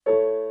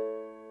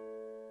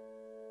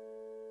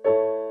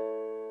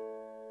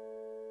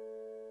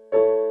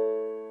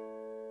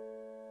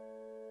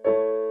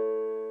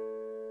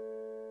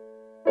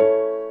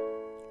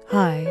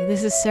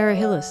This is Sarah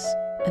Hillis,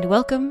 and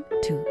welcome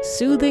to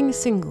Soothing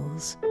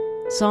Singles,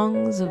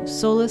 songs of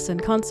solace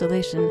and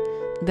consolation,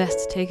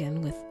 best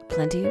taken with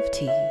plenty of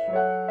tea.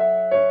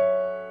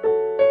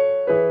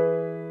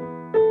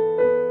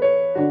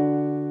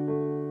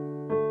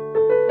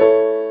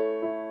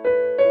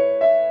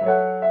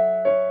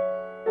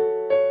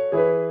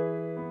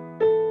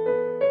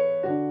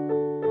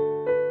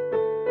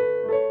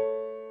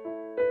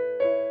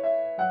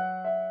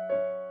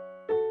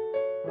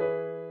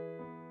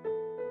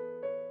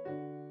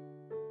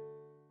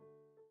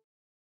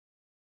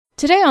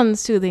 Today on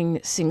Soothing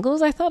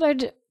Singles, I thought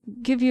I'd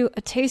give you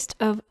a taste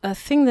of a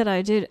thing that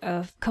I did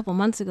a couple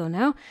months ago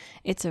now.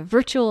 It's a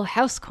virtual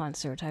house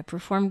concert. I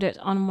performed it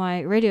on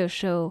my radio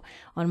show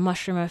on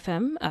Mushroom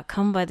FM,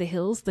 Come by the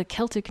Hills, the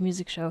Celtic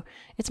music show.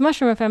 It's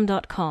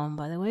mushroomfm.com,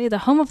 by the way, the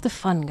home of the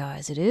fun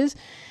guys it is.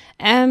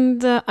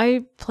 And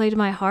I played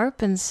my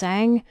harp and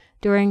sang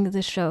during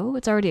the show.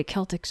 It's already a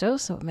Celtic show,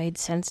 so it made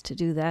sense to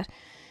do that.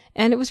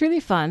 And it was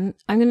really fun.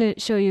 I'm going to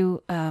show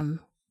you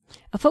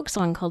a folk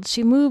song called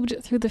She Moved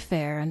Through the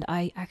Fair, and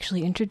I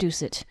actually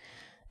introduce it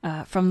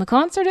from the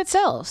concert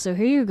itself. So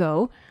here you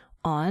go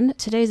on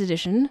today's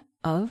edition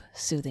of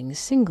Soothing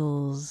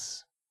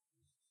Singles.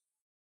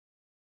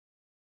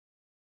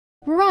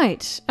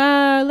 Right,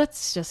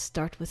 let's just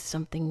start with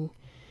something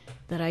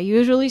that I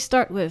usually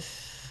start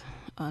with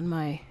on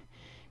my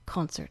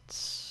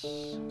concerts.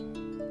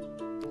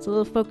 It's a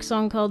little folk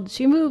song called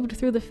She Moved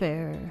Through the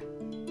Fair.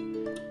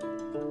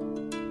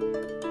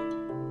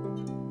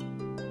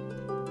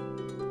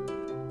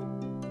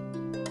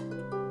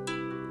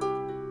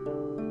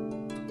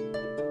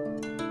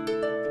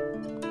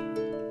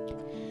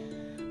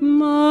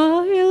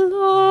 My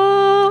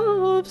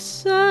love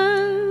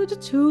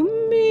said to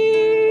me,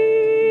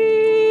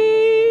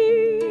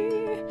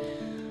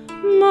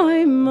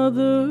 my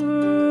mother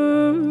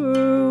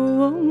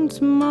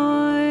won't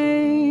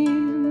mind,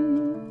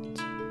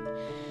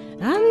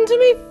 and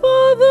me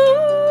father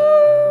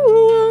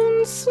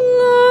won't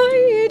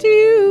slight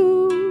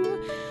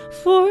you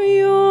for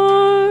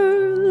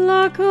your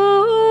lack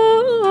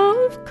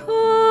of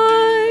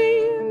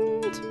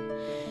kind.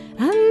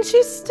 And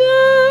she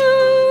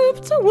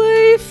stepped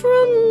away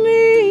from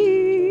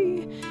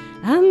me,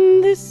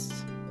 and this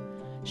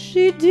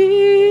she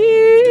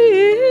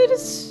did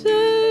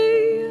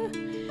say,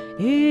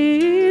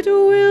 it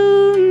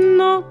will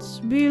not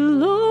be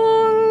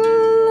long,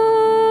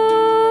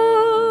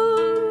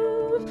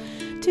 love,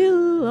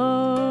 till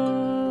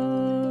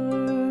our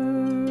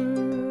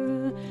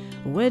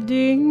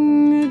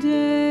wedding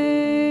day.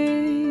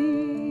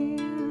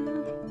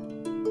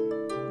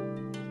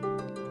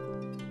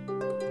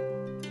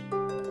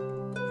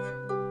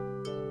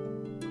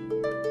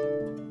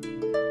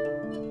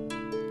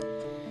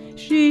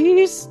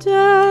 She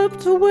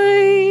stepped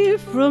away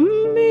from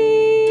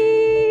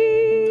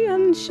me,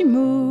 and she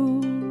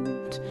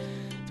moved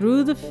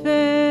through the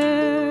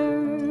fair,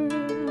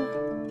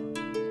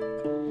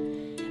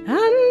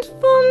 and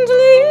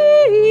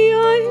fondly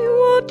I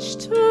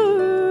watched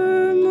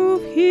her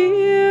move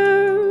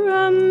here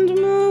and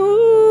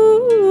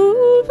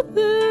move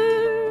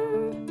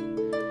there.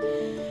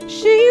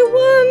 She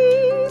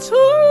went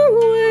her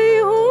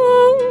way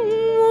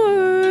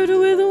homeward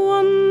with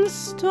one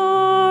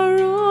star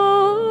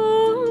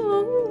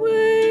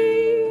awake,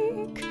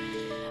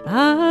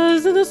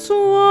 as the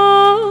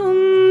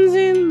swans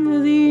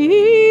in the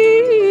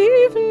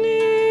evening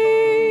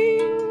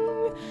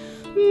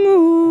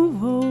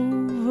move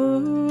over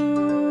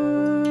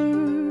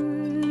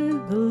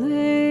the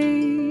lake.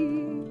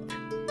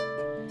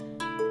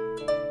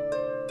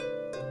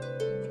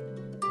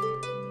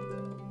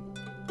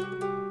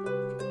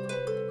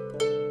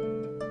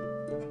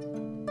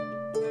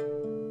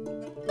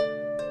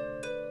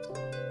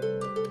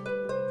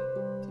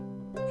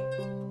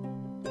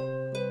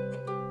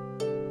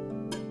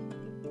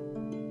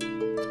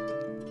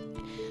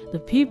 The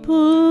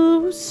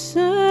people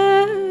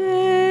sang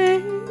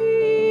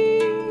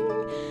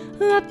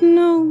that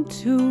no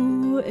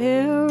two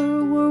e'er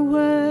were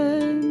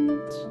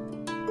wed,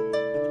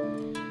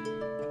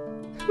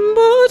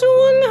 but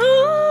one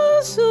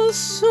has a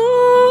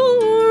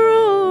sorrow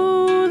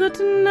that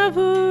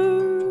never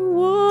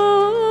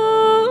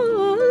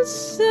was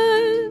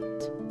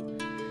said.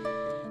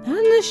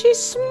 And she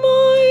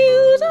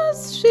smiled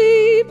as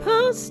she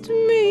passed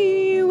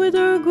me with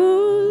her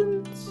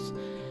goods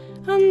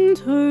and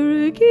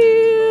her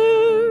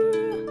gear,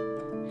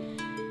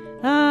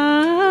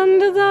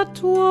 and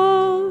that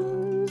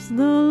was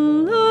the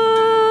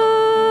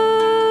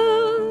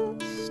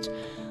last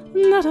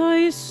that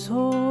I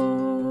saw,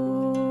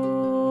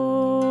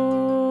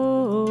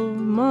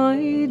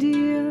 my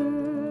dear.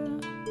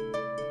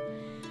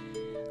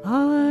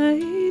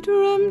 I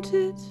dreamt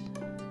it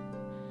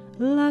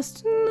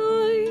last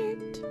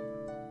night,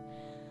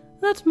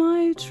 that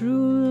my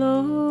true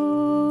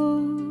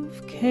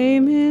love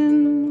came in.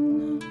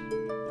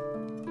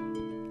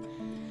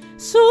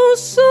 So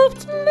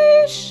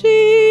softly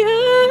she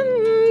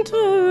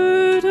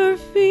entered, her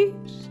feet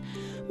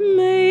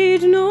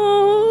made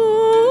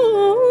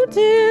no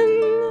din,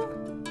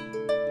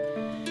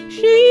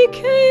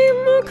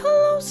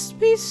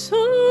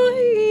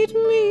 beside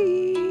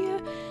me,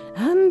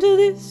 and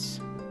this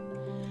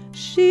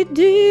she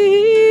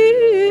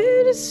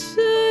did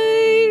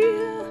say,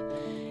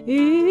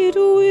 it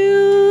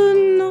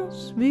will not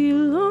be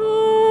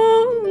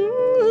long,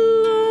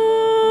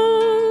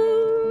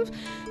 love,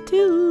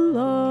 till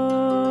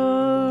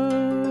our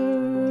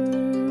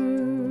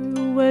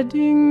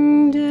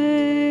wedding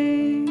day.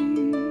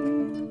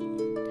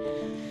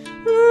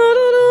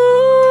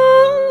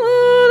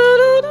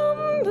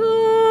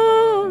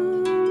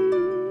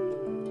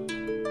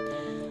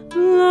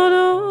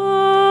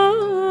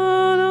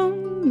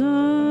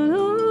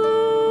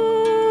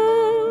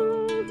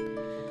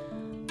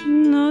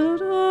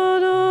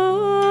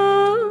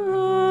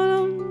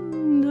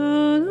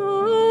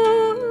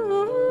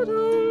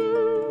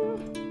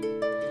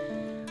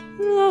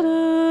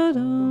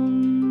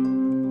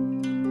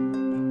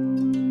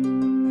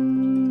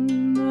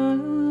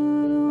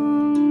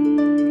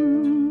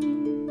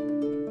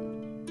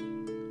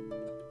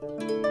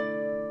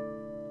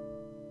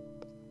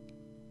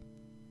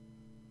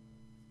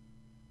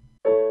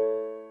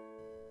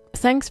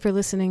 Thanks for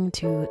listening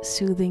to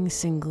Soothing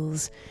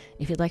Singles.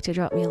 If you'd like to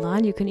drop me a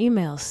line, you can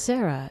email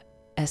Sarah,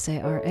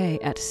 S-A-R-A,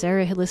 at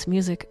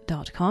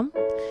sarahhillismusic.com.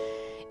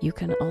 You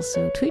can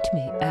also tweet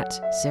me at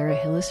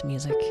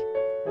sarahhillismusic.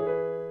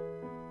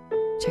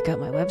 Check out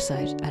my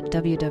website at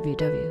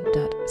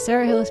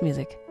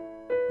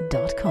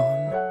www.sarahhillismusic.com.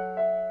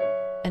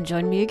 And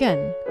join me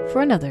again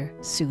for another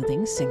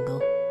Soothing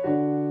Single.